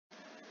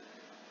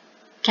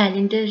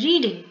Calendar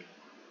reading.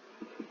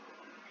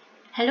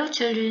 Hello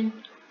children,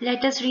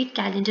 let us read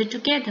calendar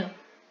together.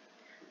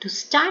 To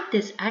start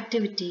this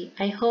activity,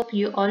 I hope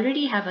you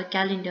already have a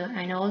calendar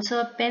and also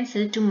a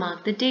pencil to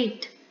mark the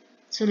date.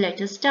 So let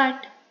us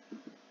start.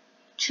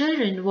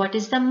 Children, what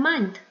is the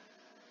month?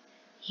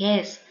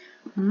 Yes,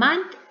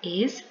 month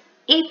is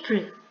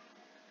April.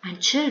 And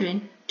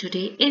children,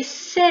 today is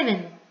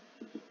 7.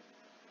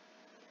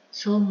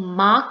 So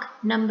mark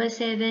number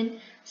 7,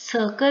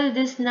 circle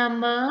this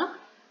number.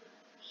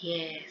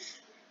 Yes.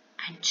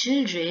 And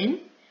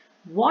children,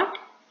 what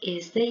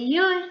is the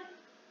year?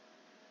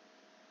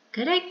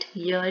 Correct.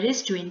 Year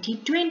is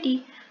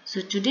 2020.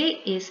 So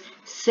today is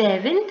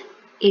 7th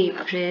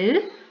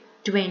April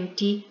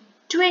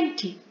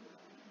 2020.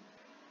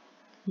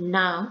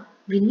 Now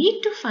we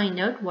need to find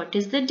out what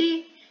is the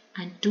day.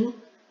 And to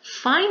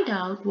find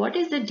out what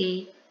is the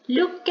day,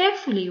 look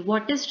carefully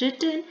what is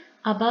written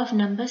above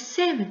number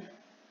 7.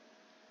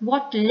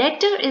 What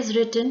letter is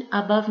written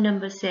above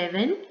number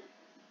 7?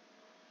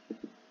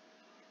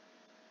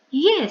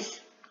 Yes,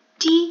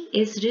 T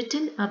is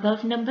written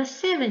above number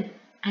 7,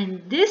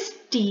 and this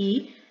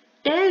T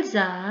tells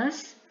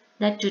us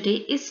that today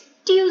is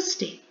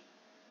Tuesday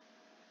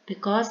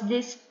because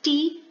this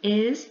T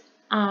is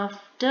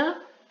after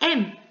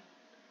M.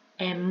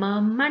 M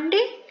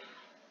Monday,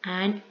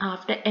 and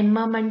after M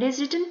Monday is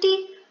written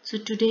T. So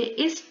today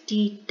is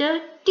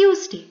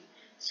Tuesday.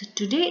 So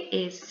today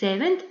is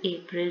 7th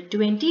April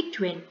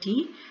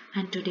 2020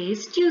 and today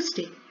is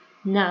Tuesday.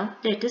 Now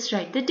let us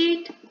write the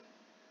date.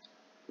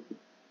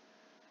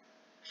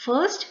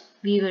 First,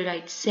 we will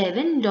write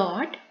 7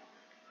 dot,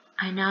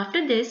 and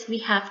after this we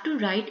have to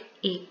write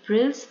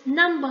April's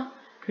number.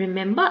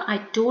 Remember, I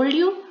told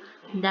you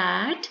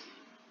that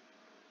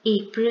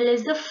April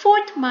is the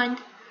 4th month.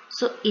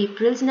 So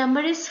April's number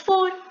is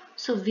 4.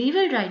 So we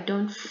will write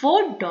down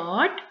 4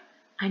 dot,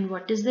 and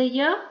what is the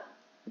year?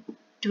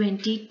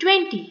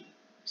 2020.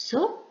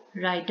 So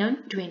write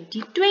down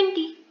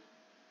 2020.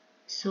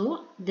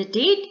 So the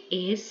date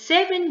is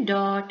 7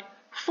 dot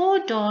 4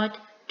 dot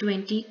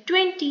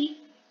 2020.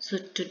 So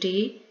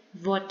today,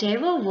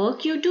 whatever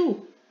work you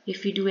do,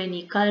 if you do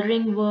any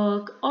coloring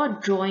work or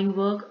drawing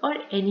work or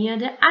any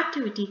other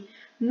activity,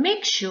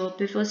 make sure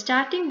before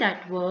starting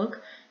that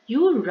work,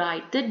 you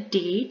write the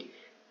date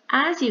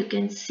as you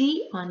can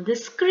see on the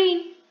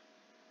screen.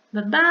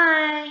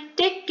 Bye-bye.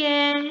 Take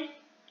care.